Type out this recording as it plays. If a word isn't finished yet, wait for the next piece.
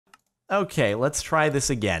Okay, let's try this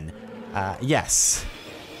again. Yes.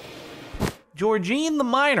 Georgina the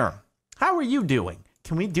miner, how are you doing?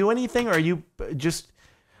 Can we do anything, or are you just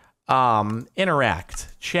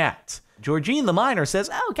interact, chat? Georgina the miner says,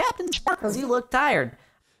 Oh, CaptainSparklez, you look tired.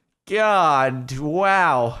 God,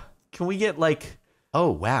 wow. Can we get like,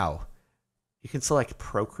 oh, wow. You can select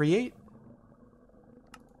procreate?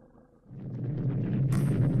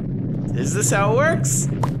 Is this how it works?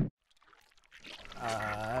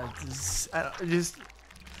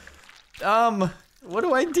 What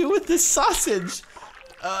do I do with this sausage?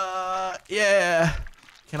 Yeah.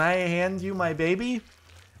 Can I hand you my baby?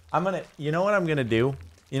 You know what I'm gonna do?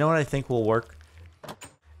 You know what I think will work?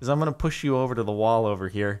 Is I'm gonna push you over to the wall over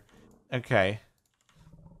here. Okay.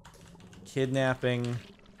 Kidnapping,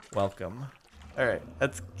 welcome. All right,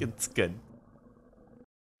 it's good.